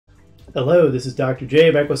Hello, this is Dr.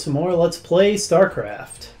 J back with some more Let's Play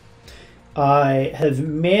Starcraft. I have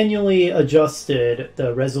manually adjusted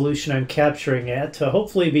the resolution I'm capturing at to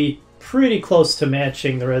hopefully be pretty close to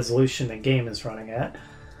matching the resolution the game is running at.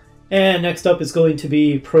 And next up is going to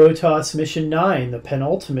be Protoss Mission 9, the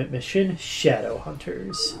penultimate mission, Shadow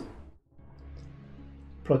Hunters.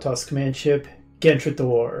 Protoss command ship, Gentrit the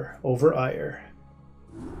War, over Ire.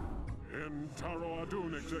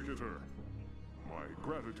 Executor. My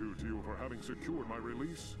gratitude to you for having secured my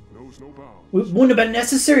release knows no bounds. It wouldn't have been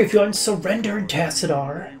necessary if you hadn't surrendered,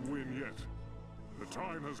 Tassadar. We win yet. The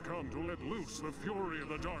time has come to let loose the fury of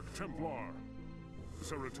the Dark Templar.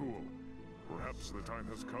 Zeratul, perhaps the time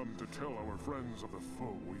has come to tell our friends of the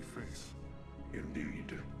foe we face.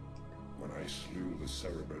 Indeed. When I slew the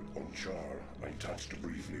cerebral Onchar, I touched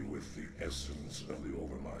briefly with the essence of the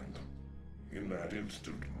Overmind. In that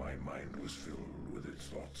instant, my mind was filled with its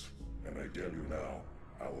thoughts. And I tell you now,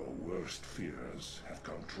 our worst fears have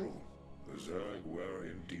come true. The Zerg were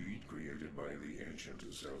indeed created by the ancient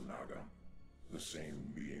Zelnaga, the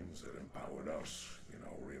same beings that empowered us in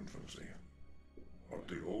our infancy. But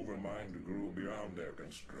the Overmind grew beyond their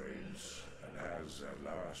constraints, and has at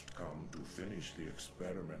last come to finish the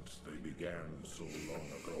experiments they began so long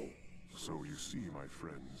ago. So you see, my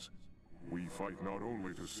friends, we fight not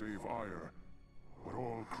only to save Ire, but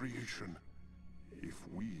all creation. If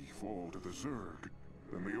we fall to the Zerg,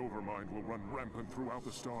 then the Overmind will run rampant throughout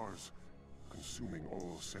the stars, consuming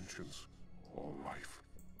all sentience, all life.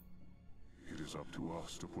 It is up to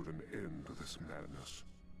us to put an end to this madness,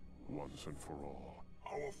 once and for all.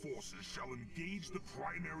 Our forces shall engage the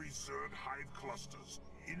primary Zerg hive clusters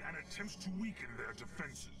in an attempt to weaken their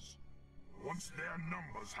defenses. Once their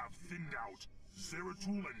numbers have thinned out,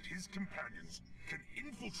 Zeratul and his companions can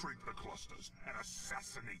infiltrate the clusters and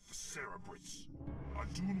assassinate the Cerebrits.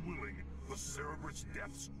 Adun willing, the Cerebrits'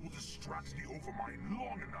 deaths will distract the Overmind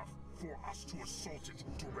long enough for us to assault it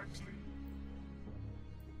directly.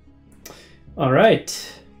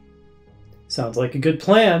 Alright. Sounds like a good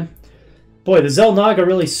plan. Boy, the Zelnaga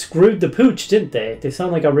really screwed the pooch, didn't they? They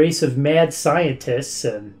sound like a race of mad scientists,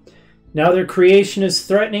 and now their creation is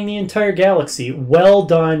threatening the entire galaxy. Well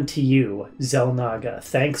done to you, Zelnaga.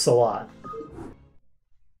 Thanks a lot.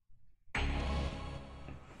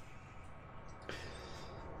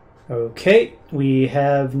 Okay, we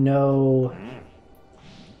have no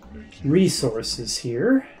resources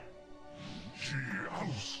here.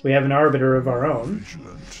 We have an arbiter of our own.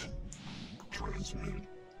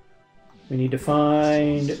 We need to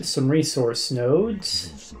find some resource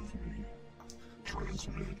nodes.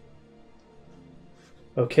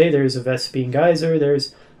 Okay, there's a Vespine Geyser.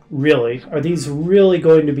 There's... Really? Are these really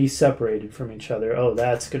going to be separated from each other? Oh,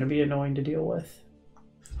 that's going to be annoying to deal with.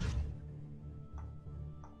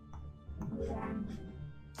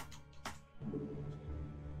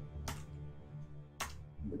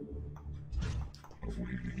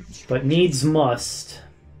 But needs must.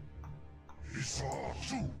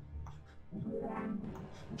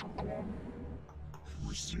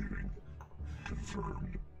 Receiving.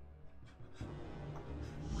 Confirmed.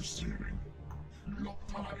 Receiving.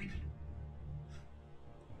 Lockpied.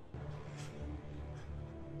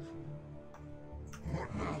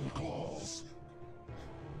 What now calls?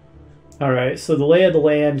 Alright, so the lay of the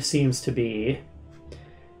land seems to be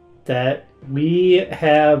that we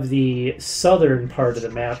have the southern part of the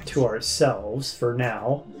map to ourselves for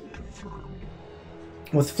now,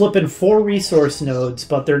 with flipping 4 resource nodes,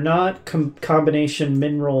 but they're not combination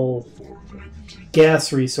mineral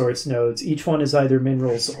gas resource nodes. Each one is either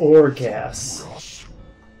minerals or gas.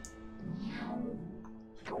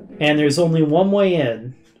 And there's only one way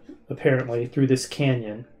in, apparently, through this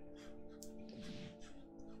canyon.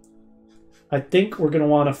 I think we're going to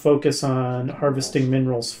want to focus on harvesting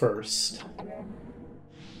minerals first.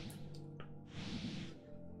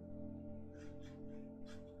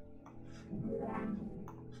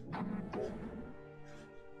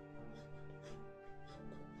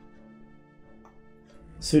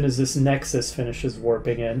 As soon as this nexus finishes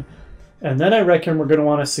warping in. And then I reckon we're going to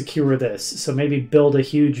want to secure this. So maybe build a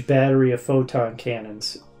huge battery of photon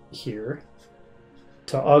cannons here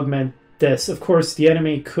to augment this. Of course, the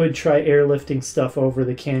enemy could try airlifting stuff over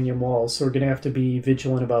the canyon walls, so we're going to have to be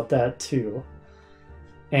vigilant about that too.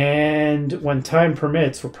 And when time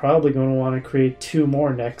permits, we're probably going to want to create 2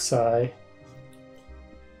 more Nexi.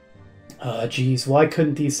 Geez, why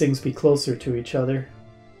couldn't these things be closer to each other?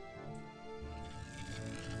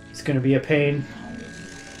 It's going to be a pain.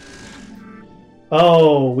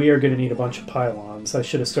 Oh, we are going to need a bunch of pylons. I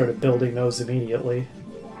should have started building those immediately.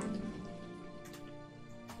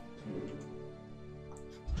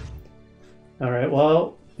 Alright,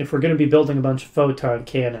 well, if we're going to be building a bunch of photon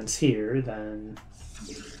cannons here, then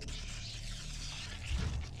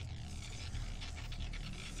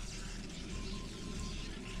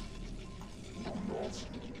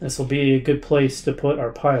this will be a good place to put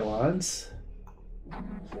our pylons.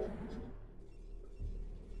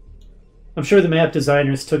 I'm sure the map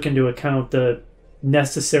designers took into account the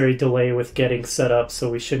necessary delay with getting set up, so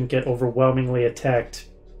we shouldn't get overwhelmingly attacked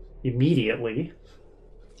immediately,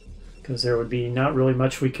 because there would be not really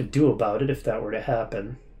much we could do about it if that were to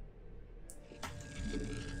happen.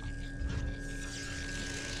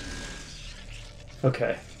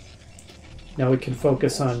 Okay. Now we can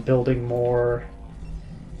focus on building more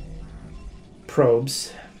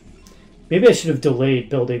probes. Maybe I should have delayed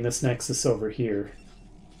building this nexus over here.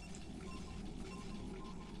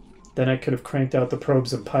 Then I could have cranked out the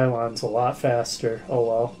probes and pylons a lot faster. Oh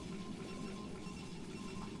well.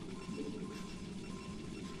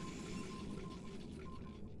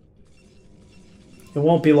 It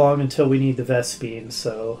won't be long until we need the Vespene,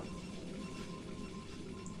 so...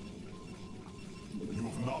 You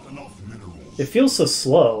have not enough minerals. It feels so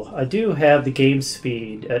slow. I do have the game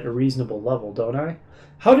speed at a reasonable level, don't I?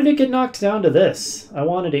 How did it get knocked down to this? I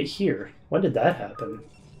wanted it here. When did that happen?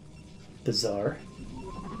 Bizarre.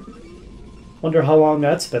 Wonder how long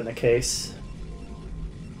that's been the case.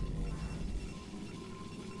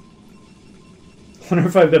 Wonder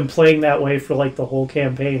if I've been playing that way for like the whole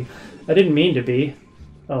campaign. I didn't mean to be.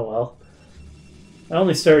 Oh well. I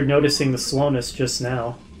only started noticing the slowness just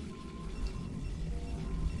now.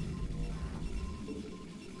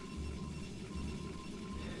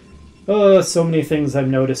 Oh, so many things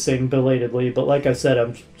I'm noticing belatedly, but like I said,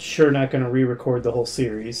 I'm sure not going to re-record the whole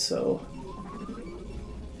series, so...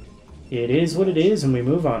 It is what it is, and we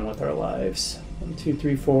move on with our lives. 1, 2,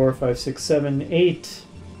 3, 4, 5, 6, 7, 8.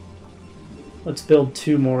 Let's build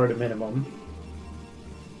 2 more at a minimum.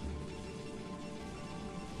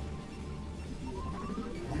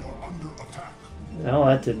 We are under attack. Well,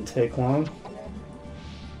 that didn't take long.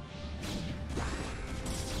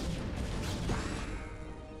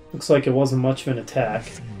 Looks like it wasn't much of an attack.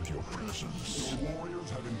 Feel your presence. The warriors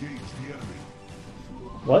have engaged the enemy.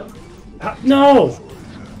 What? Ah, no!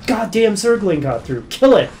 Goddamn Zergling got through.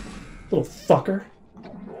 Kill it! Little fucker.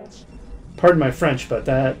 Pardon my French, but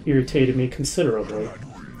that irritated me considerably.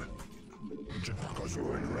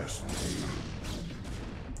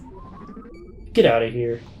 Get out of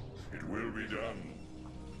here. It will be done.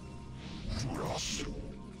 Protoss.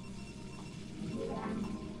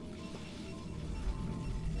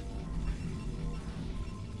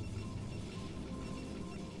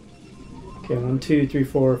 Okay, 1, 2, 3,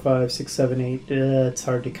 4, 5, 6, 7, 8. It's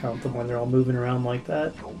hard to count them when they're all moving around like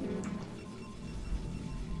that.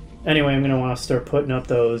 Anyway, I'm going to want to start putting up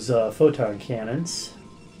those photon cannons.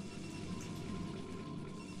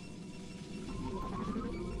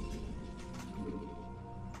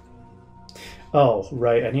 Oh,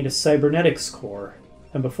 right, I need a cybernetics core.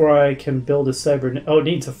 And before I can build a cybernet... Oh, it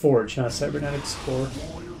needs a forge, not a cybernetics core.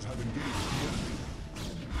 Warriors have engaged the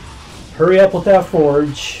enemy. Hurry up with that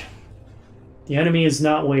forge. The enemy is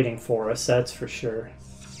not waiting for us, that's for sure.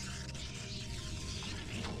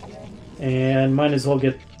 And might as well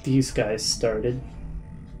get these guys started.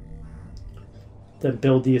 Then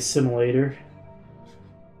build the assimilator.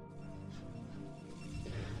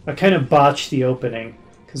 I kind of botched the opening,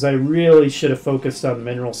 because I really should have focused on the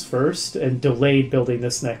minerals first and delayed building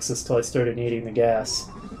this nexus till I started needing the gas.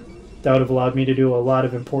 That would have allowed me to do a lot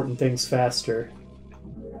of important things faster.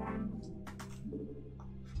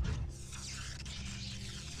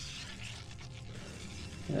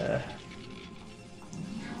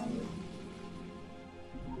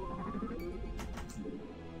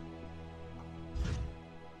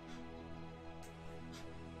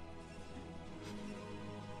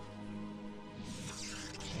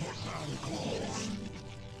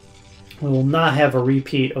 We will not have a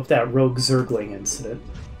repeat of that rogue Zergling incident.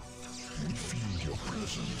 Feel your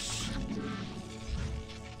presence.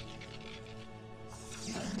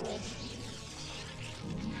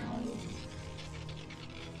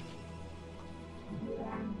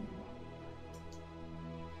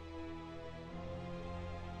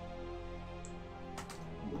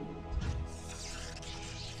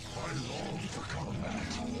 I long for combat.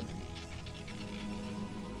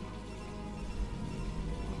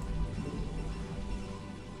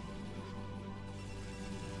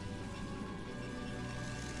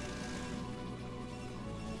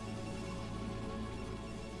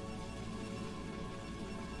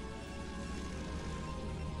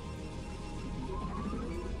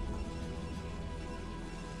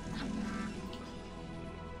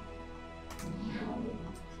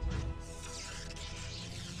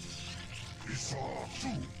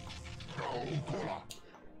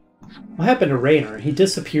 What happened to Raynor? He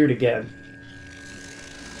disappeared again.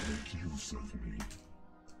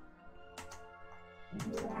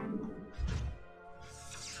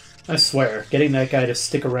 I swear, getting that guy to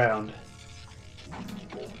stick around.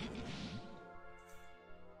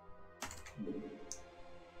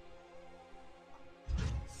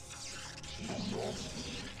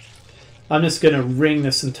 I'm just gonna ring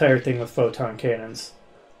this entire thing with photon cannons.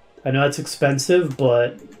 I know it's expensive,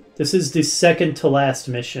 but this is the second to last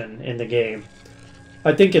mission in the game.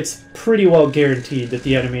 I think it's pretty well guaranteed that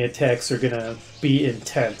the enemy attacks are gonna be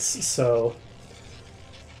intense, so...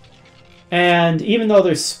 And even though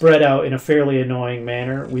they're spread out in a fairly annoying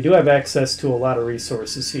manner, we do have access to a lot of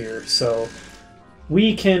resources here, so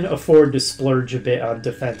we can afford to splurge a bit on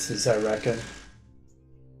defenses, I reckon.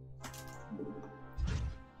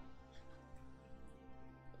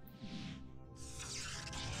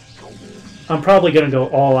 I'm probably going to go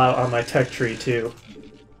all out on my tech tree, too.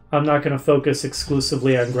 I'm not going to focus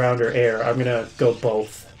exclusively on ground or air. I'm going to go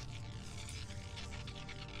both.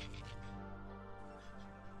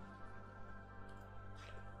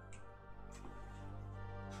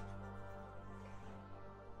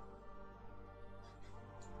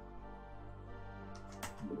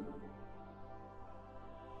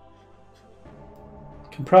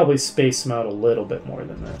 Can probably space them out a little bit more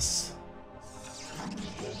than this.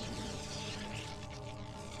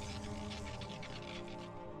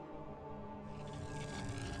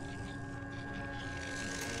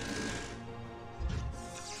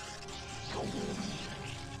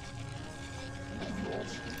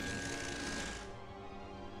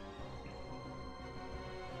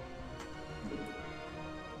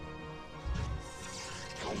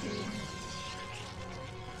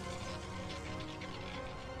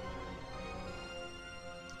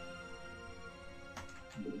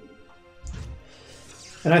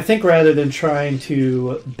 And I think rather than trying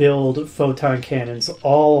to build photon cannons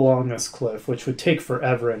all along this cliff, which would take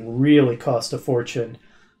forever and really cost a fortune,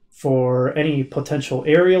 for any potential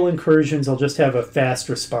aerial incursions, I'll just have a fast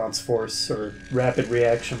response force or rapid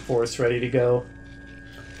reaction force ready to go.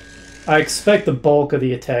 I expect the bulk of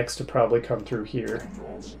the attacks to probably come through here.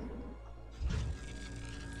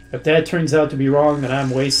 If that turns out to be wrong, then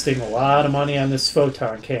I'm wasting a lot of money on this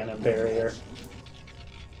photon cannon barrier.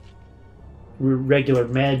 Regular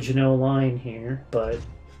Maginot line here, but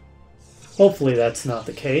hopefully that's not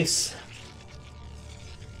the case.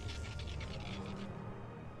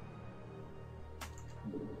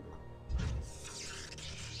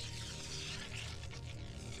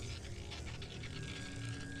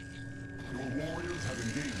 Your warriors have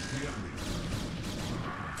engaged the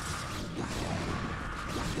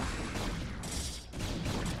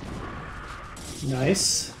enemy.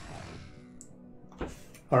 Nice.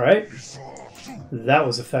 All right. That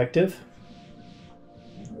was effective.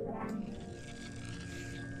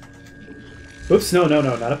 Oops, no,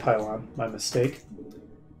 not a pylon. My mistake.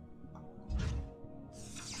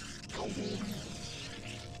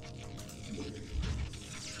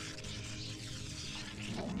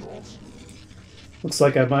 Looks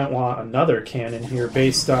like I might want another cannon here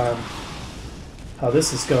based on how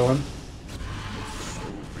this is going.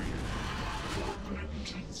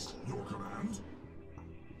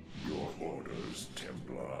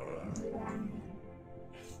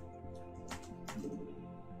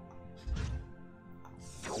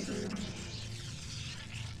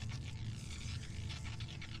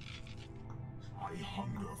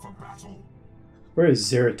 Where is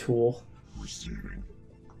Zeratul?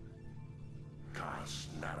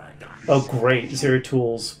 Oh, great.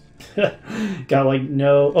 Zeratul's got like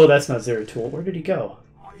no... Oh, that's not Zeratul. Where did he go?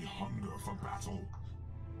 I hunger for battle.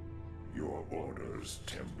 Your orders,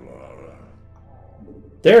 Templar.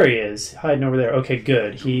 There he is, hiding over there. Okay,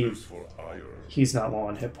 good. He's not low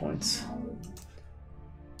on hit points.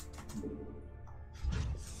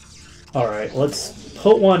 Alright, let's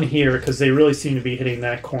put one here, because they really seem to be hitting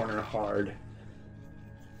that corner hard.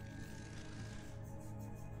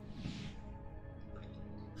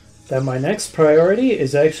 Then my next priority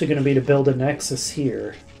is actually going to be to build a nexus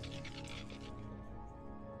here.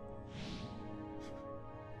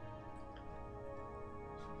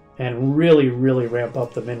 And really ramp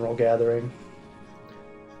up the mineral gathering.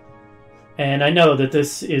 And I know that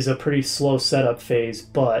this is a pretty slow setup phase,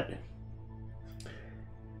 but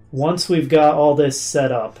once we've got all this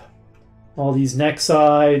set up, all these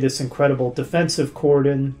nexi, this incredible defensive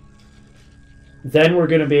cordon, then we're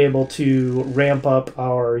going to be able to ramp up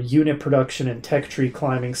our unit production and tech tree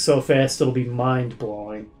climbing so fast it'll be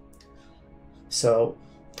mind-blowing. So,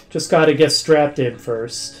 just got to get strapped in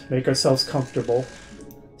first, make ourselves comfortable,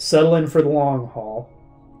 Settle in for the long haul.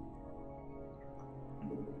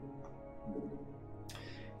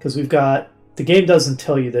 Because we've got... The game doesn't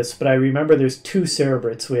tell you this, but I remember there's 2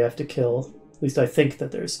 Cerebrates we have to kill. At least I think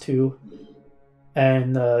that there's 2.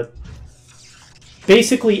 And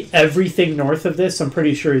basically everything north of this, I'm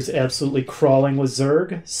pretty sure, is absolutely crawling with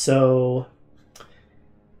Zerg. So,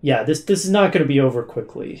 yeah, this is not going to be over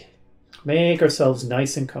quickly. Make ourselves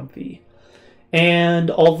nice and comfy. And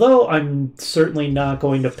although I'm certainly not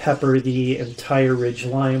going to pepper the entire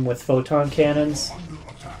ridgeline with photon cannons...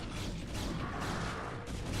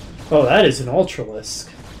 Oh, that is an Ultralisk.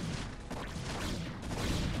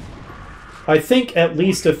 I think at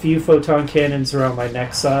least a few photon cannons around my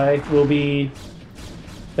next eye will be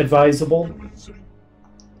advisable.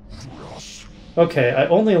 Okay, I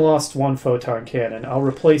only lost 1 photon cannon. I'll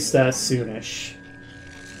replace that soonish.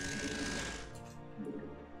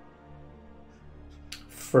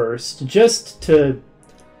 First, just to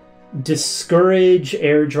discourage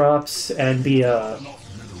airdrops and be a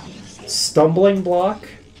stumbling block,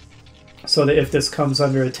 so that if this comes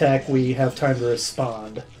under attack, we have time to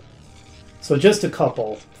respond. So just a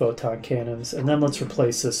couple photon cannons, and then let's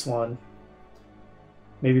replace this one.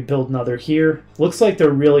 Maybe build another here. Looks like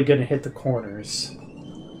they're really going to hit the corners.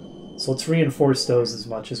 So let's reinforce those as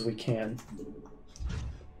much as we can.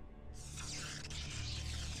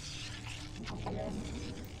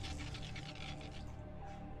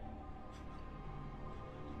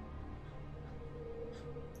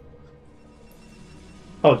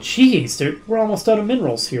 Oh, jeez, we're almost out of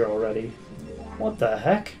minerals here already. What the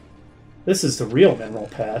heck? This is the real mineral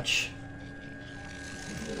patch.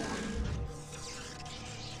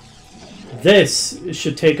 This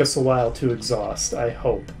should take us a while to exhaust, I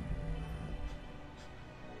hope.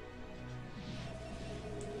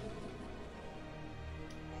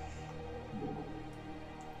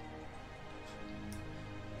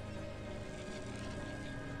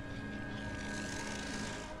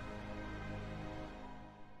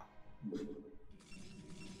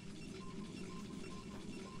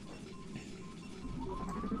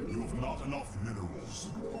 You've not enough minerals.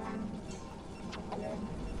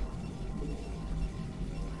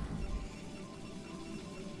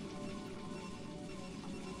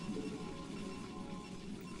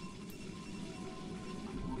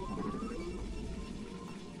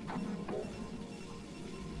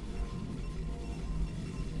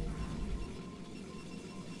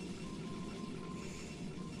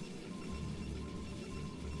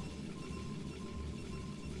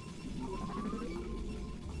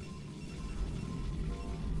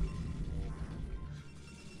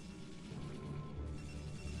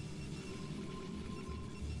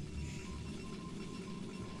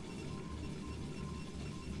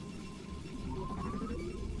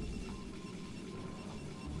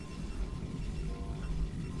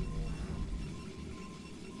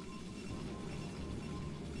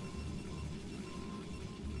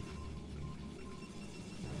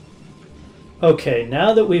 Okay,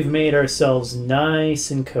 now that we've made ourselves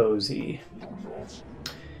nice and cozy,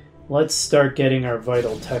 let's start getting our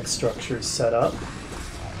vital tech structures set up.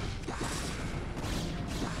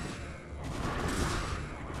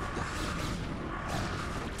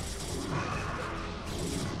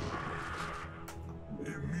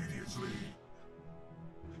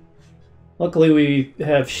 Luckily we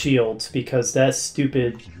have shields because that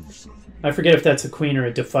stupid... I forget if that's a queen or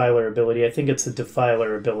a defiler ability. I think it's a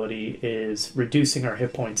defiler ability, is reducing our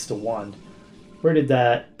hit points to 1. Where did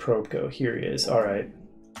that probe go? Here he is. Alright.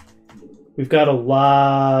 We've got a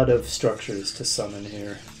lot of structures to summon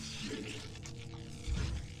here.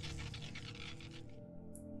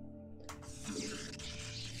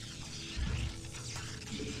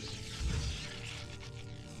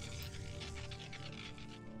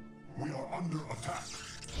 We are under attack.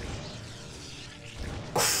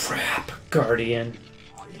 Crap, Guardian.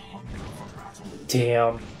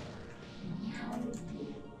 Damn.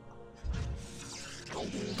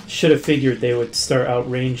 Should have figured they would start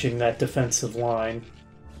outranging that defensive line.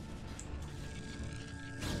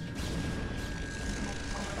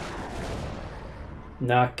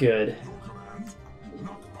 Not good.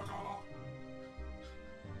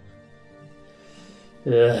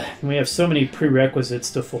 Ugh, we have so many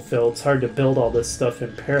prerequisites to fulfill, it's hard to build all this stuff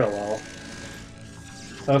in parallel.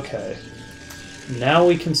 Okay. Now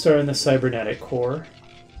we can start on the cybernetic core.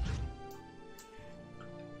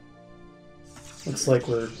 Looks like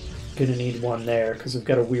we're gonna need one there, because we've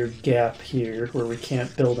got a weird gap here where we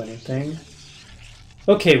can't build anything.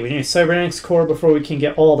 Okay, we need a cybernetics core before we can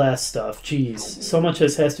get all that stuff. Jeez, so much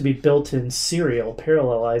as has to be built in serial.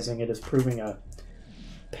 Parallelizing it is proving a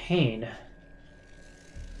pain.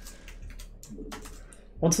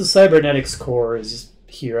 Once the cybernetics core is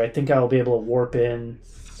here, I think I'll be able to warp in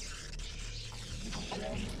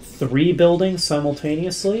 3 buildings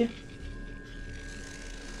simultaneously.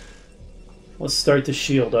 Let's start the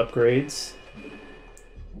shield upgrades.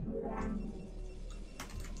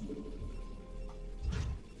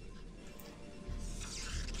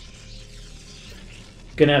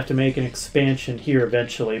 Gonna have to make an expansion here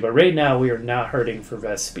eventually, but right now we are not hurting for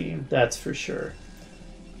Vespene, that's for sure.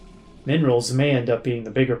 Minerals may end up being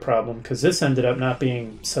the bigger problem, because this ended up not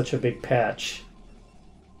being such a big patch.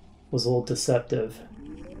 It was a little deceptive.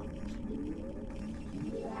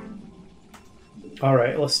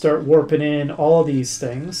 Alright, let's start warping in all these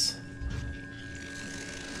things.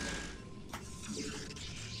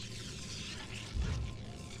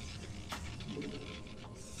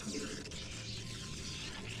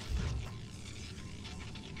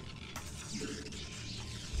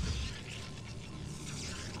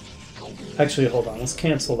 Actually, hold on. Let's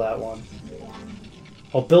cancel that one.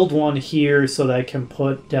 I'll build one here so that I can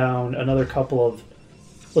put down another couple of,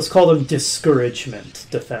 let's call them discouragement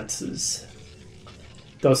defenses.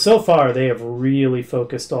 Though so far they have really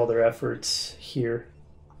focused all their efforts here.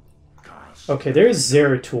 Okay, there's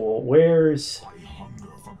Zeratul. Where's...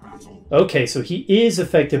 Okay, so he is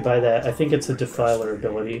affected by that. I think it's a Defiler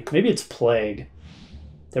ability. Maybe it's Plague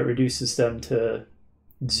that reduces them to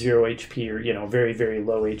 0 HP or, you know, very, very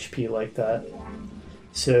low HP like that.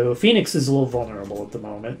 So Phoenix is a little vulnerable at the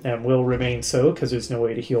moment, and will remain so because there's no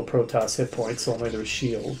way to heal Protoss hit points, only their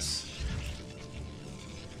shields.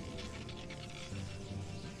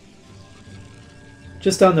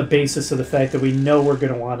 Just on the basis of the fact that we know we're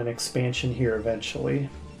going to want an expansion here eventually.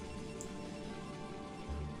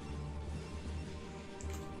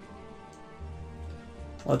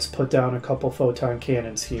 Let's put down a couple photon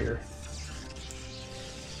cannons here.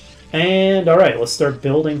 And alright, let's start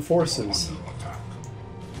building forces.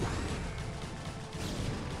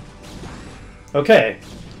 Okay,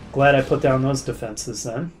 glad I put down those defenses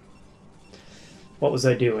then. What was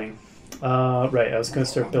I doing? Right, I was going to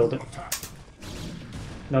start building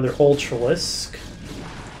another Ultralisk.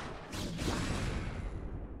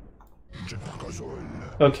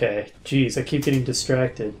 Okay, geez, I keep getting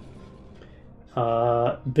distracted.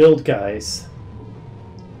 Build guys.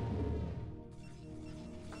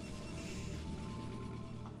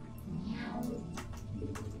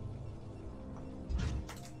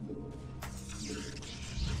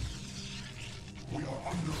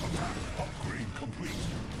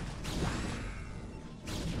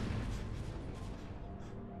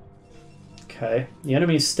 Okay, the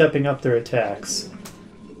enemy's stepping up their attacks.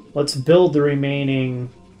 Let's build the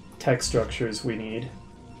remaining tech structures we need.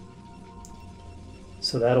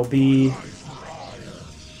 So that'll be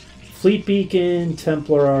Fleet Beacon,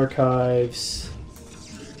 Templar Archives.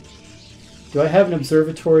 Do I have an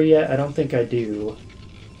observatory yet? I don't think I do.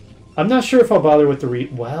 I'm not sure if I'll bother with the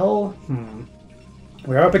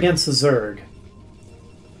we're up against the Zerg.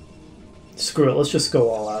 Screw it, let's just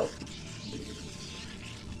go all out.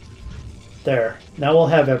 There. Now we'll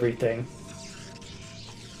have everything.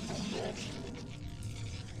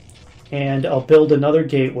 And I'll build another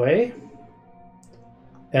gateway.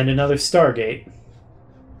 And another Stargate.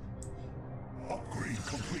 Upgrade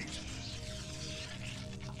complete.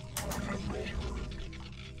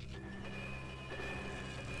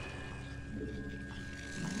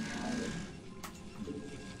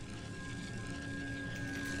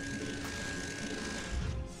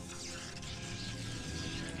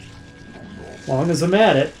 As long as I'm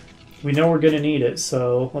at it, we know we're going to need it,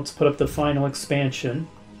 so let's put up the final expansion.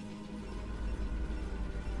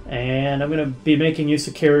 And I'm going to be making use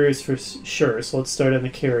of carriers for sure, so let's start on the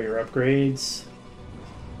carrier upgrades.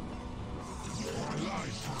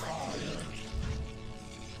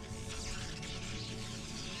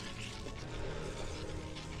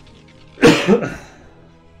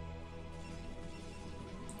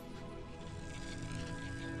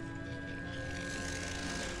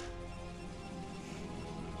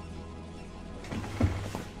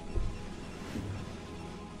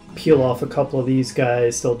 Peel off a couple of these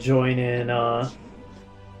guys. They'll join in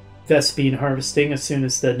Vespene harvesting as soon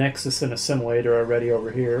as the Nexus and Assimilator are ready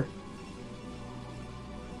over here.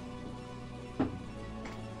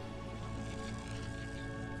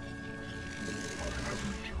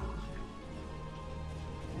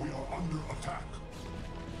 We are under attack.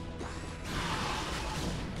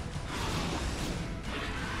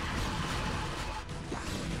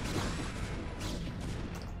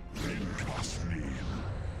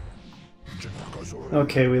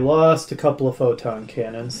 Okay, we lost a couple of photon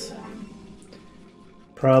cannons.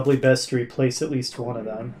 Probably best to replace at least one of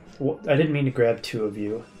them. I didn't mean to grab 2 of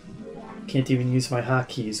you. Can't even use my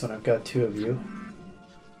hotkeys when I've got two of you.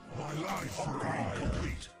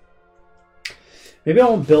 Maybe I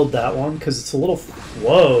won't build that one because it's a little...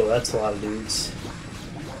 Whoa, that's a lot of dudes.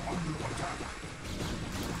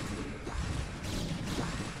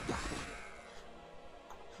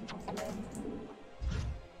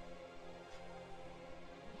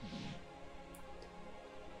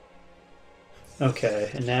 Okay,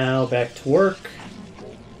 and now back to work.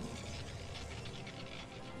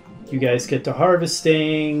 You guys get to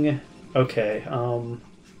harvesting. Okay,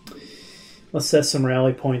 let's set some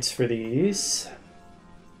rally points for these.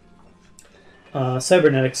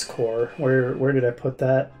 Cybernetics core. Where did I put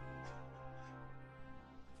that?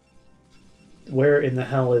 Where in the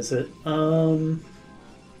hell is it?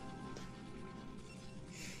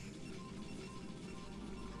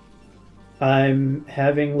 I'm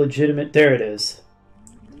having legitimate... There it is.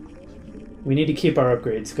 We need to keep our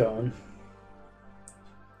upgrades going.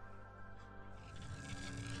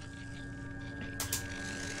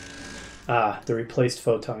 Ah, the replaced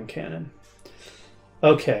photon cannon.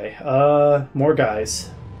 Okay, more guys.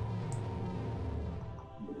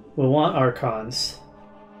 We'll want Archons.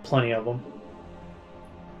 Plenty of them.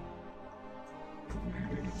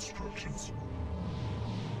 Instructions.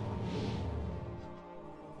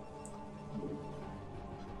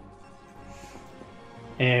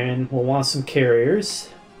 And we'll want some carriers.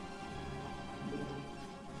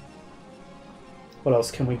 What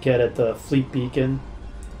else can we get at the fleet beacon?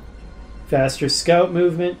 Faster scout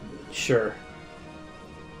movement? Sure.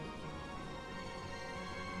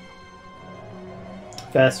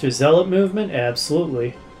 Faster zealot movement?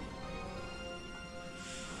 Absolutely.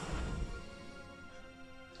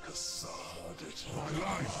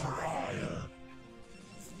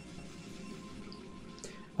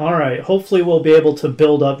 Alright, hopefully we'll be able to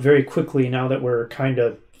build up very quickly now that we're kind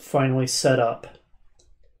of finally set up.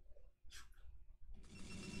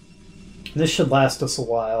 This should last us a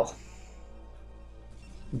while.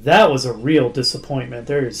 That was a real disappointment.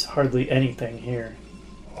 There's hardly anything here.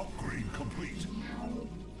 Upgrade complete.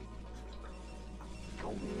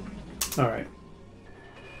 Alright.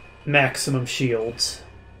 Maximum shields.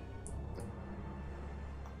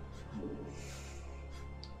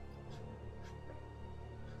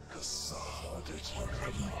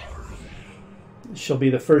 She'll be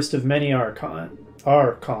the first of many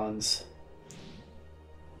Archons.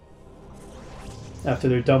 After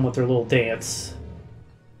they're done with their little dance.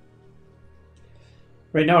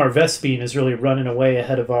 Right now our Vespene is really running away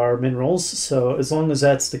ahead of our minerals, so as long as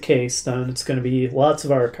that's the case, then it's going to be lots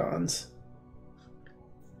of Archons.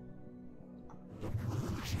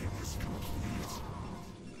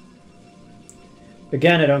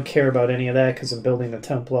 Again, I don't care about any of that because I'm building the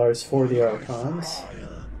Templars for the Archons.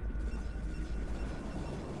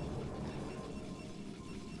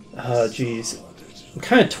 Geez. I'm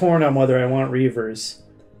kind of torn on whether I want Reavers.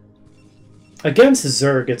 Against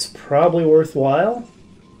Zerg, it's probably worthwhile.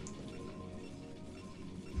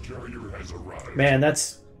 Man,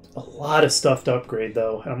 that's a lot of stuff to upgrade,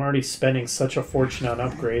 though. I'm already spending such a fortune on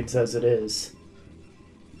upgrades as it is.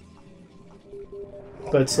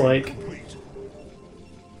 But it's like...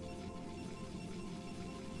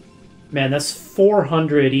 Man, that's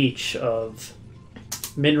 400 each of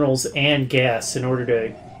minerals and gas in order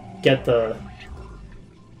to get the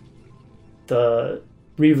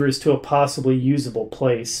Reavers to a possibly usable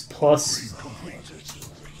place, plus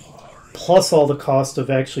all the cost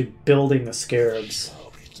of actually building the Scarabs.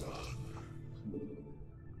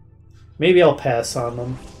 Maybe I'll pass on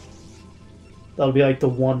them. That'll be like the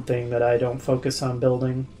one thing that I don't focus on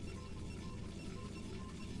building.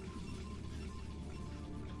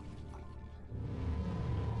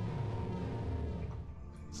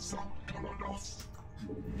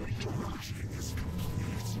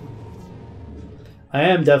 I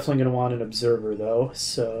am definitely going to want an observer, though,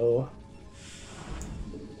 so...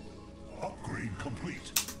 Upgrade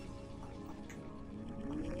complete.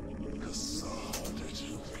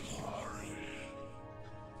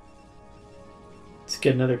 Let's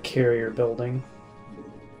get another carrier building.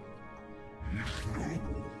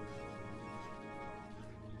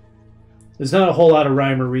 There's not a whole lot of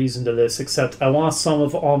rhyme or reason to this, except I want some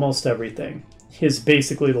of almost everything. Is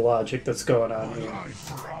basically the logic that's going on here.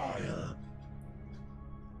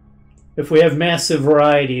 If we have massive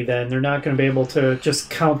variety, then they're not going to be able to just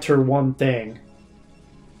counter one thing.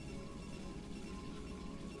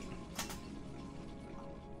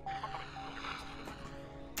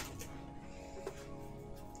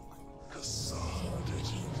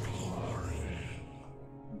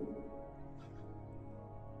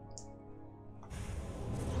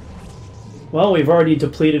 Well, we've already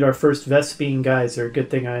depleted our first Vespene geyser. Good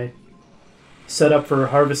thing I set up for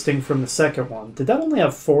harvesting from the second one. Did that only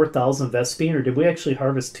have 4,000 Vespene, or did we actually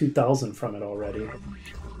harvest 2,000 from it already?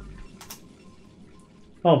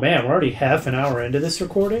 Oh man, we're already half an hour into this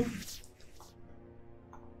recording?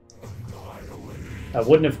 I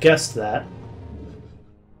wouldn't have guessed that.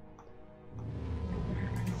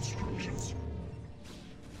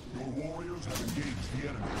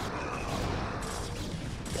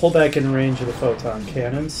 Pull back in range of the photon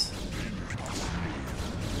cannons.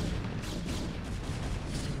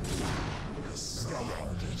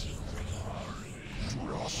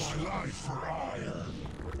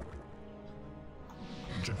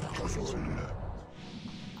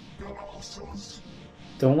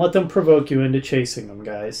 Don't let them provoke you into chasing them,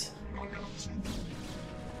 guys.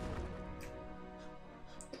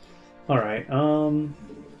 Alright, yeah,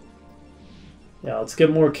 let's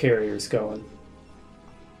get more carriers going.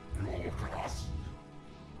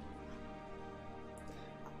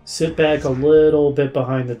 Sit back a little bit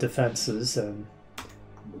behind the defenses, and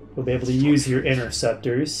you'll be able to use your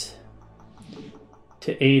interceptors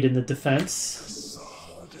to aid in the defense.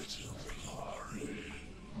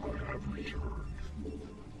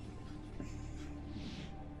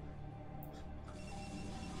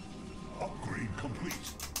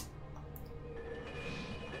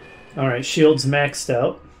 Alright, shields maxed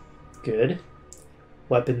out. Good.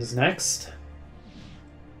 Weapons next.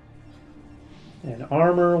 And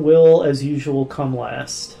armor will, as usual, come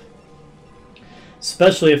last.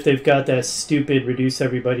 Especially if they've got that stupid reduce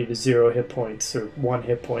everybody to 0 hit points or 1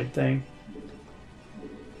 hit point thing.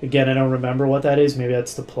 Again, I don't remember what that is. Maybe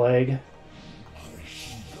that's the plague.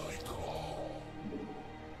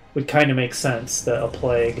 Would kind of make sense that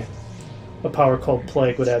a power called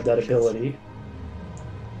plague would have that ability.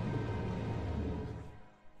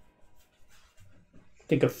 I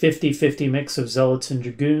think a 50-50 mix of zealots and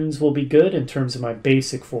dragoons will be good in terms of my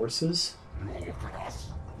basic forces.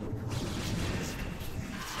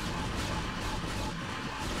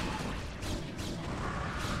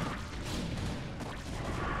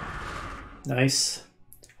 Nice.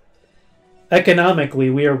 Economically,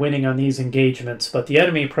 we are winning on these engagements, but the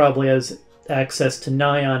enemy probably has access to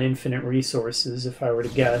nigh on infinite resources, if I were to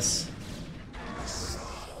guess.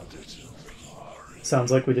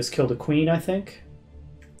 Sounds like we just killed a queen, I think.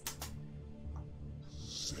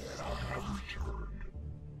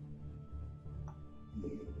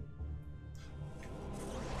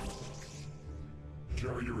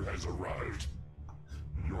 Carrier has arrived.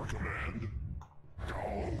 Your command?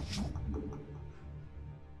 Go.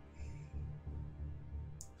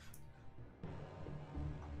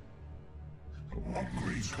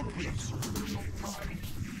 Upgrades complete.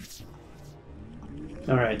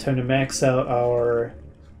 Alright, time to max out our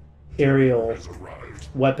aerial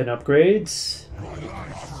weapon upgrades.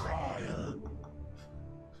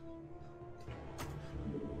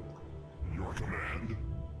 Your command?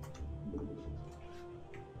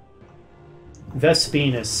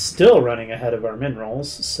 Vespene is still running ahead of our minerals,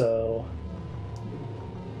 so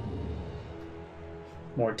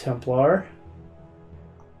more Templar.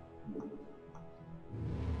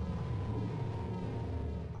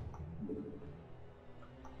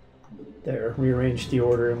 There, rearrange the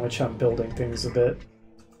order in which I'm building things a bit.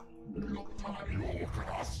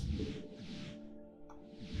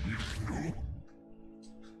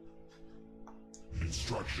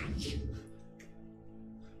 Instructions.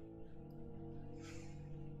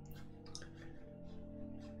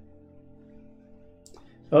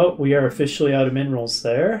 Oh, we are officially out of minerals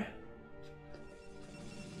there.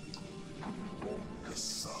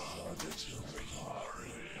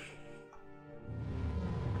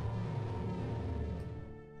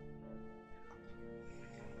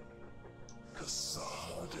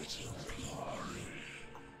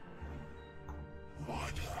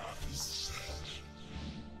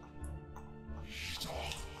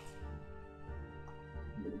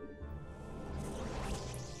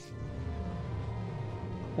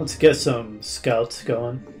 Let's get some scouts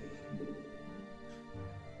going.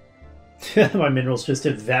 My minerals just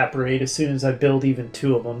evaporate as soon as I build even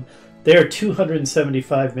 2 of them. They are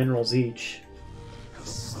 275 minerals each.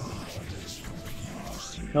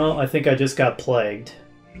 Oh, I think I just got plagued.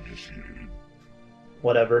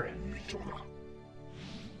 Whatever.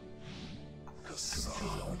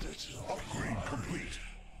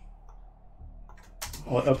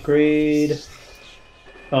 What upgrade?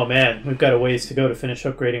 Oh man, we've got a ways to go to finish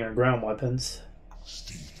upgrading our ground weapons.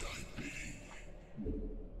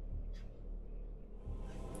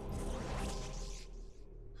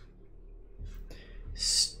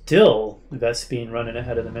 Still Vespene running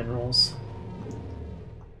ahead of the minerals.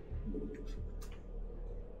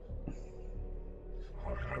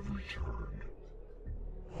 I have returned.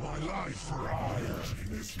 lie for hire.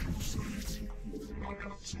 This useless. I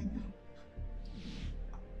got to.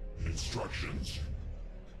 Instructions.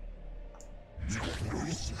 You will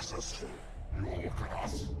be successful. You will look at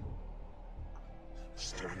us.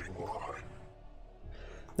 Standing by.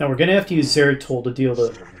 Now we're going to have to use Zeratul to deal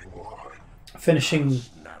the finishing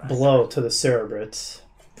blow to the Cerebrits.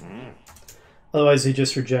 Otherwise they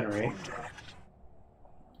just regenerate.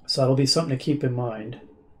 So that'll be something to keep in mind.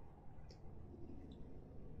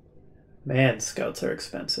 Man, scouts are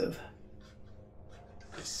expensive.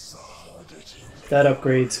 That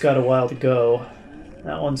upgrade's got a while to go.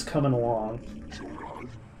 That one's coming along.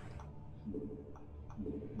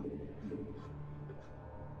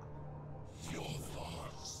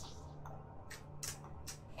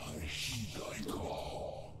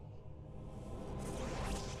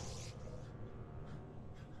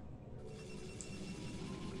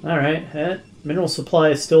 Alright, that mineral supply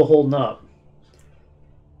is still holding up.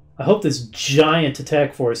 I hope this giant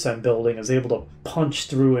attack force I'm building is able to punch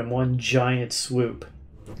through in one giant swoop.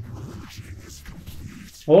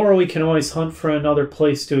 Or we can always hunt for another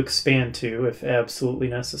place to expand to if absolutely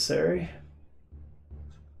necessary.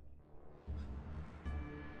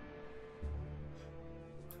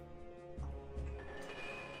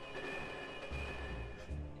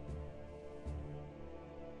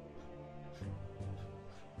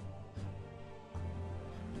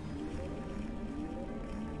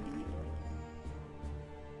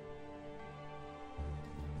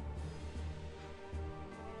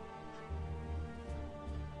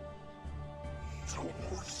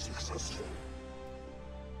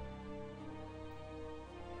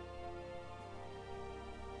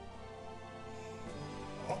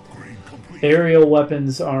 Aerial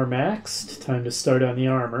weapons are maxed. Time to start on the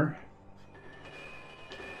armor.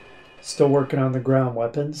 Still working on the ground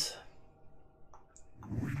weapons.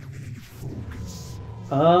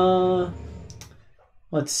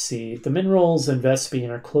 Let's see. The minerals and Vespene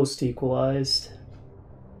are close to equalized.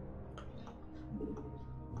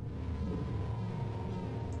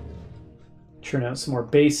 Churn out some more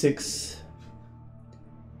basics.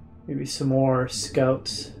 Maybe some more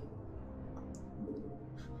scouts.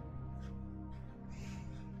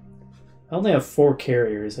 I only have 4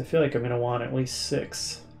 carriers. I feel like I'm going to want at least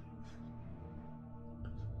 6.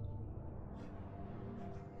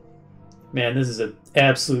 Man, this is an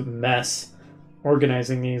absolute mess.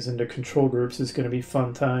 Organizing these into control groups is going to be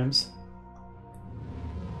fun times.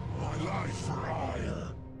 My life for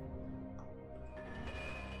hire.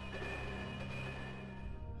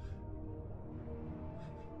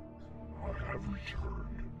 I have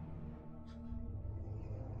returned.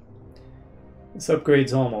 This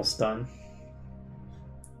upgrade's almost done.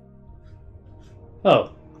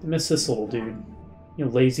 Oh, I missed this little dude. You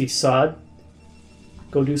lazy sod.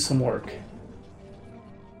 Go do some work.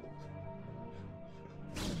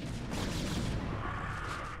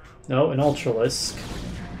 No, an Ultralisk.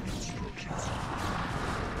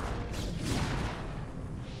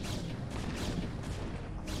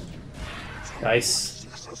 Nice.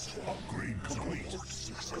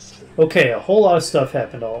 Okay, a whole lot of stuff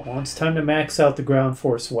happened all at once. Time to max out the ground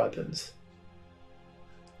force weapons.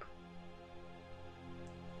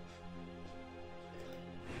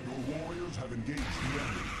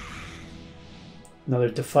 Another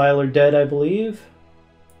Defiler dead, I believe.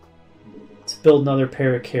 Let's build another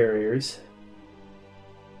pair of carriers.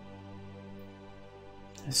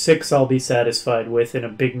 6 I'll be satisfied with in a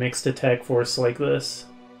big mixed attack force like this.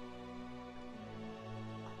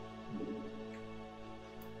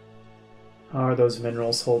 How are those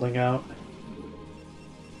minerals holding out?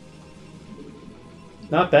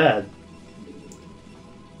 Not bad.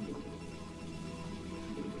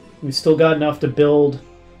 We've still got enough to build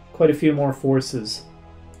quite a few more forces.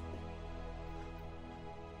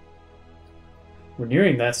 We're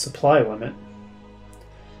nearing that supply limit.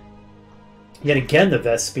 Yet again, the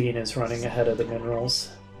Vespene is running ahead of the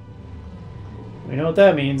minerals. We know what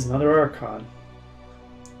that means, another Archon.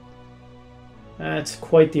 That's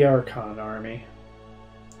quite the Archon army.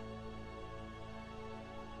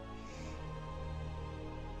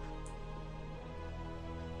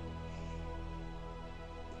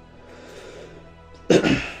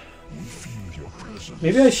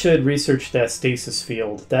 Maybe I should research that stasis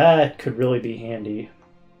field. That could really be handy.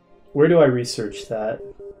 Where do I research that?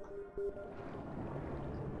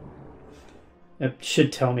 It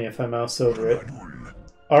should tell me if I mouse over it.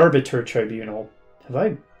 Arbiter Tribunal. Have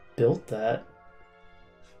I built that?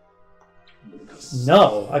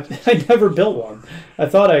 No, I never built one. I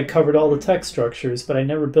thought I covered all the tech structures, but I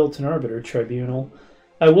never built an Arbiter Tribunal.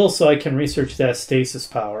 I will so I can research that stasis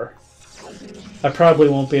power. I probably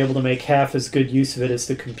won't be able to make half as good use of it as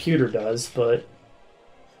the computer does, but...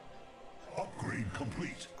 Upgrade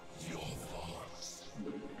complete.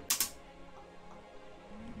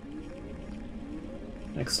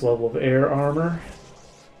 Next level of air armor.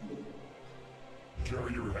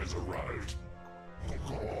 Carrier has arrived.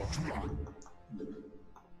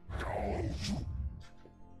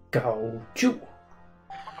 Gao-chu.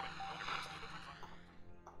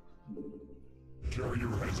 Carrier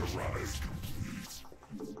has arrived.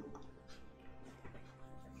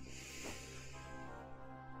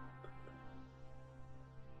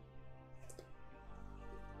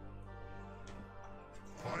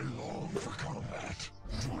 I long for combat.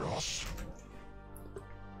 Protoss.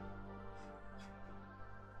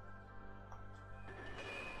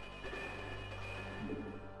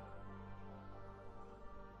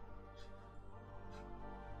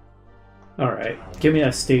 Alright, give me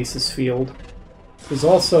that stasis field. There's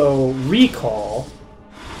also recall.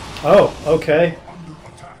 Oh, okay.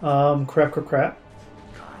 Crap.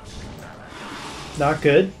 Not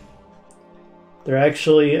good. They're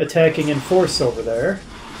actually attacking in force over there.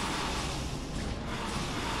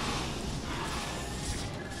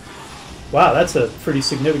 Wow, that's a pretty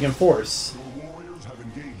significant force. Your warriors have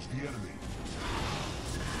engaged the enemy.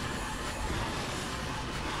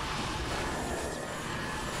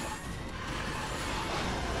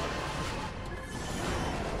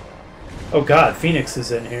 Oh god, Phoenix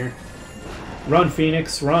is in here. Run,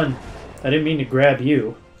 Phoenix, run. I didn't mean to grab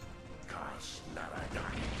you.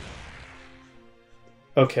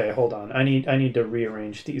 Okay, hold on. I need to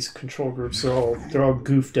rearrange these control groups. They're all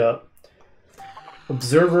goofed up.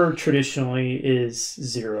 Observer traditionally is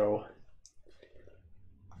 0.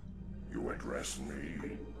 You address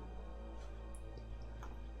me.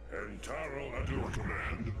 Entaro at your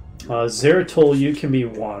command. Zeratul, you can be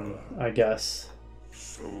 1, I guess.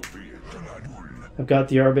 So be it. I've got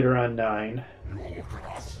the Arbiter on 9.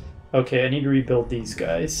 Okay, I need to rebuild these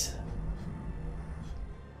guys.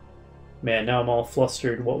 Man, now I'm all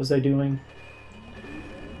flustered. What was I doing?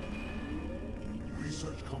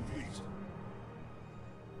 Research complete.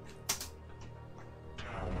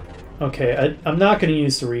 Okay, I'm not going to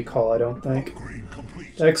use the recall, I don't think. Upgrade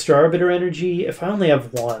complete. The extra Arbiter energy, if I only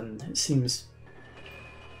have 1, it seems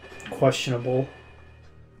questionable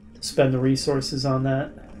to spend the resources on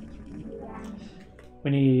that.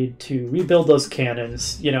 We need to rebuild those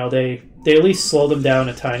cannons. You know, they at least slow them down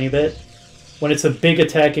a tiny bit. When it's a big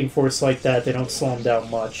attacking force like that, they don't slow them down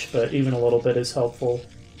much, but even a little bit is helpful.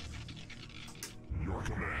 Your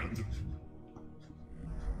command.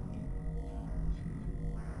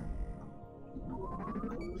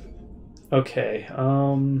 Okay,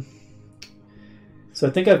 so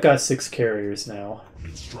I think I've got 6 carriers now.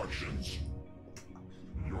 Instructions.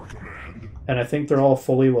 Your command. And I think they're all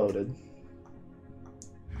fully loaded.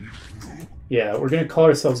 Yeah, we're going to call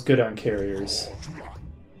ourselves good on carriers.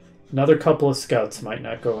 Another couple of scouts might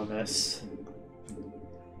not go amiss.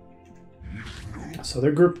 So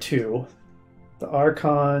they're group 2. The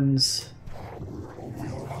Archons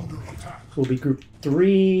will be group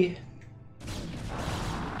 3.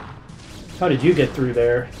 How did you get through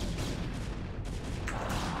there?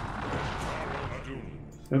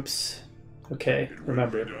 Oops. Okay,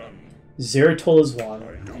 remember. Zeratul is 1.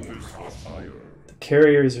 The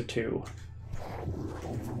carriers are 2.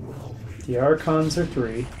 The Archons are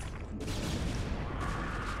 3.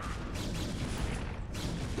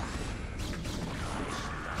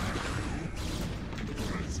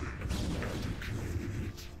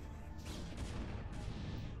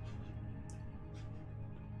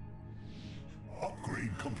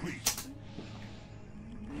 Upgrade complete.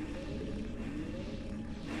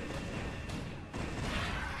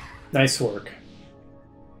 Nice work.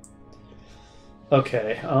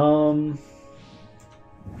 Okay,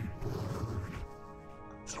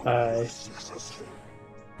 I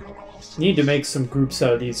need to make some groups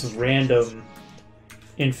out of these random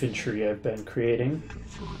infantry I've been creating.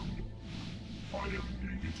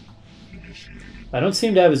 I don't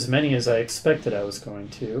seem to have as many as I expected I was going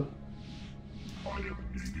to.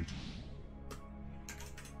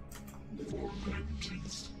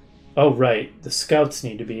 Oh, right. The scouts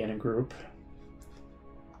need to be in a group.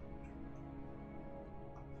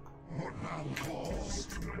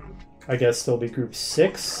 I guess they'll be group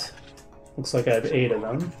 6. Looks like I have 8 of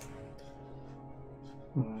them.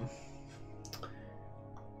 A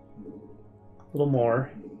little more.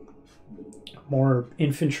 More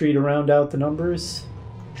infantry to round out the numbers.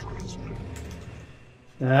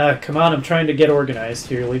 Ah, come on, I'm trying to get organized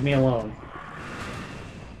here. Leave me alone.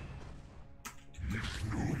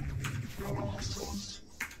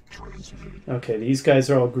 Okay, these guys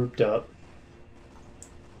are all grouped up.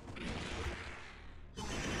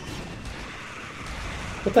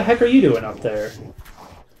 What the heck are you doing up there?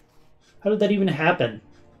 How did that even happen?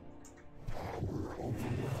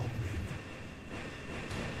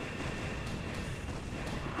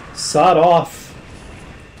 Sod off.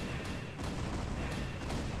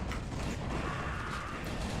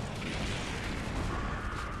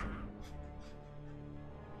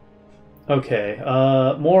 Okay,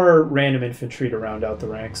 more random infantry to round out the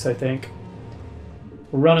ranks, I think.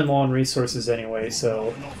 We're running low on resources anyway,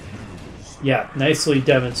 so... Yeah, nicely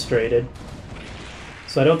demonstrated.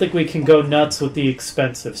 So I don't think we can go nuts with the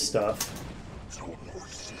expensive stuff.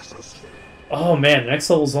 Oh man, next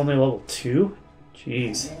level's only level 2?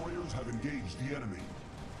 Jeez. I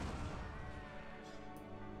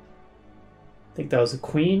think that was a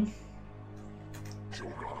queen.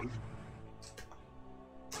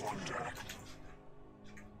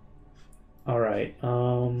 Alright,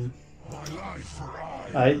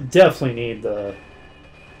 I definitely need the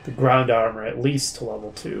ground armor at least to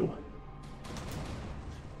level 2.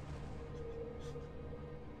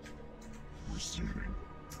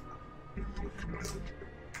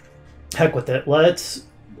 Heck with it. Let's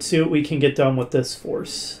see what we can get done with this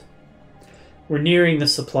force. We're nearing the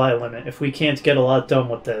supply limit. If we can't get a lot done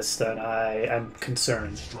with this, then I'm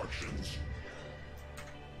concerned.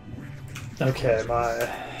 Okay,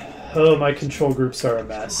 my control groups are a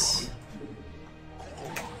mess.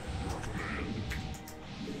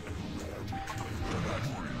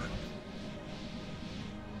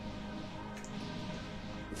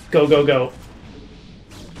 Go, go, go.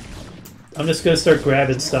 I'm just gonna start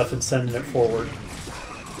grabbing stuff and sending it forward.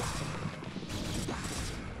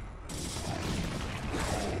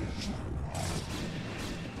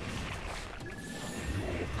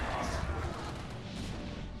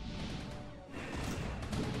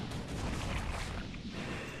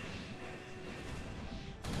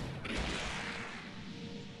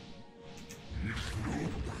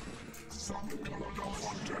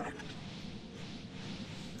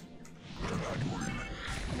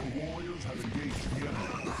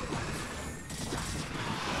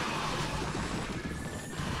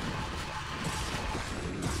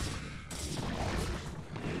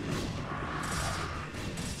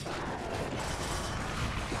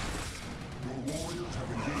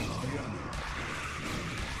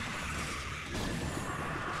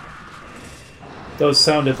 Those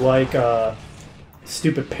sounded like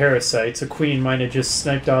stupid parasites. A queen might have just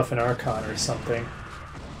sniped off an Archon or something.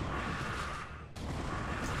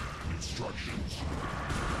 Instructions.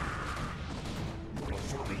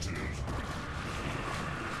 Affirmative.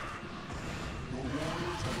 Your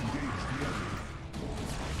warriors have engaged the enemy.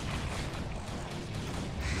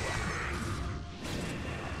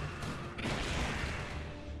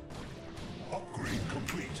 Upgrade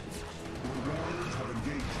complete. Your warriors have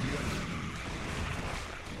engaged the enemy.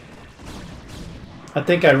 I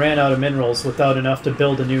think I ran out of minerals without enough to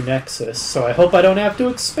build a new nexus, so I hope I don't have to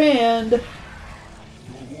expand. Your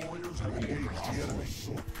warriors have engaged the enemy.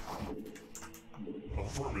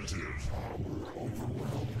 Affirmative.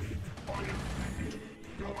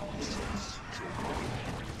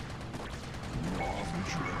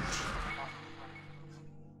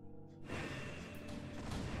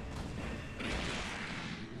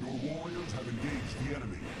 Your warriors have engaged the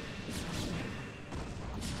enemy.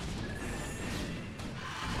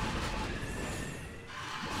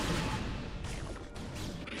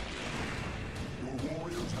 Your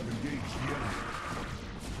warriors have engaged the enemy.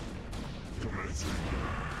 Commencing.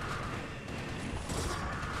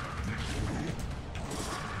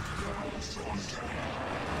 Your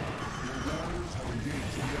warriors have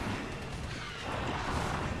engaged the enemy.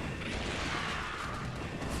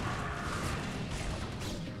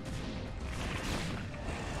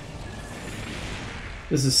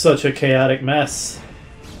 This is such a chaotic mess.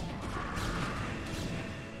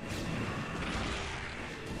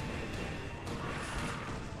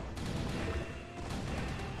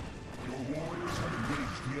 Your warriors have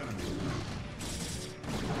engaged the enemy.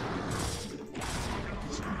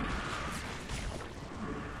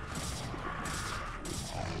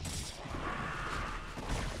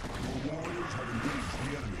 Your warriors have engaged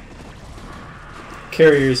the enemy.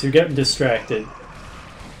 Carriers, you're getting distracted.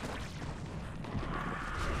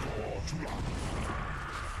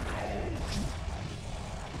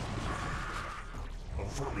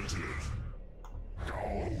 Affirmative.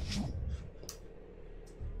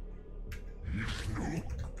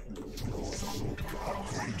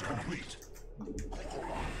 Upgrade complete.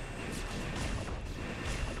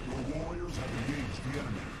 Your warriors have engaged the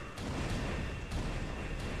enemy.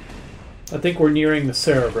 I think we're nearing the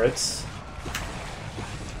Cerebrits.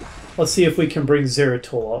 Let's see if we can bring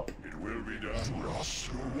Zeratul up. It will be done. Your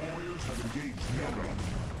warriors have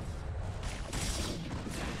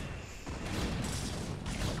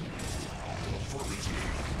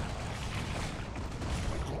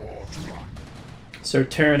Start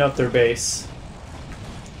tearing up their base.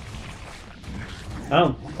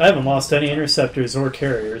 I haven't lost any interceptors or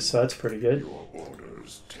carriers, so that's pretty good.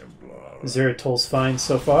 Zeratol's fine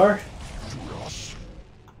so far.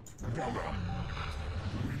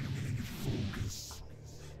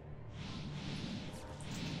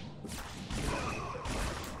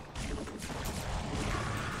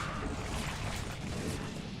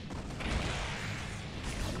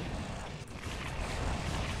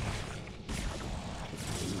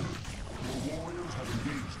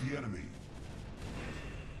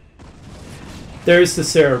 There's the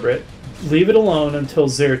Cerebrit. Leave it alone until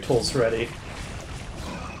Zeratol's ready.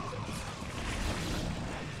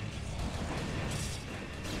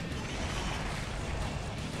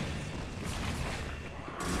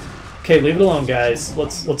 Okay, leave it alone, guys.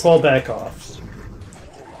 Let's all back off.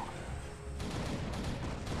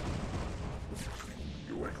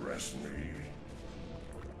 You address me.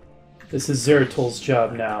 This is Zeratol's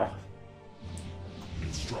job now.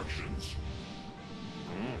 Instructions.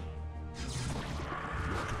 Your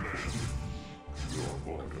command. Your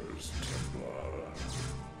orders, Templar.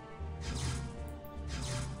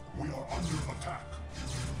 We are under attack.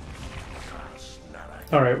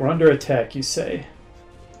 Alright, we're under attack, you say.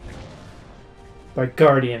 By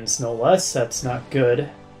Guardians, no less. That's not good.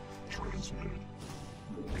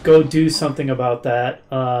 Go do something about that.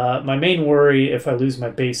 My main worry, if I lose my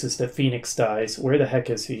base, is that Phoenix dies. Where the heck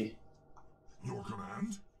is he? Your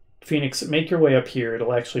command? Phoenix, make your way up here.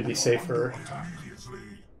 It'll actually be safer.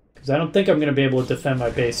 Because I don't think I'm going to be able to defend my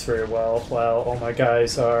base very well while all my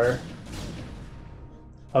guys are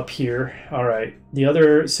up here. Alright, the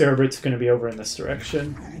other Cerebrit's going to be over in this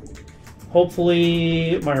direction.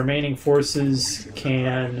 Hopefully my remaining forces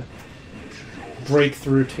can break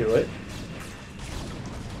through to it.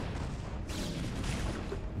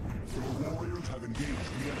 Your warriors have engaged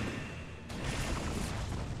the enemy.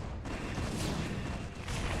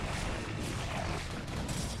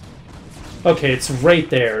 Okay, it's right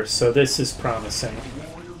there, so this is promising.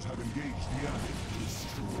 Warriors have engaged the enemy.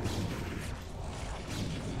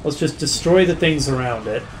 Let's just destroy the things around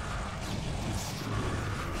it.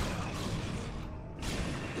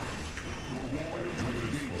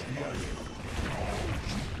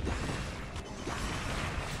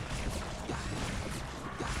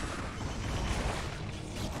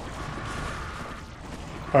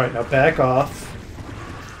 Alright, now back off.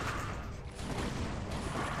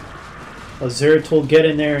 Let Zeratol get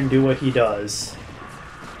in there and do what he does.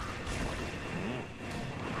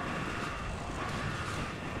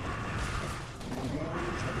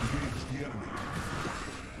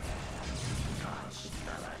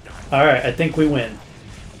 Alright, I think we win.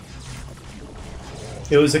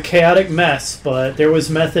 It was a chaotic mess, but there was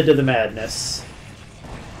method to the madness.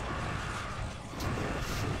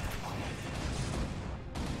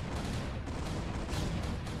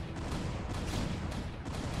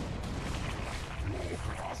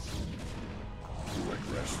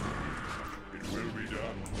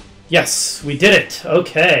 Yes, we did it.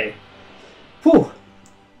 Okay. Whew.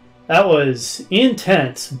 That was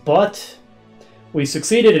intense, but we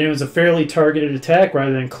succeeded, and it was a fairly targeted attack.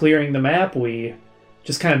 Rather than clearing the map, we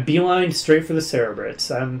just kind of beelined straight for the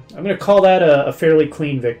Cerebrits. I'm going to call that a fairly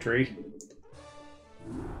clean victory.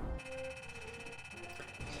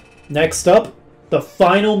 Next up, the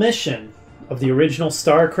final mission of the original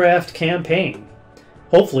StarCraft campaign.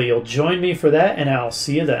 Hopefully you'll join me for that, and I'll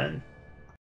see you then.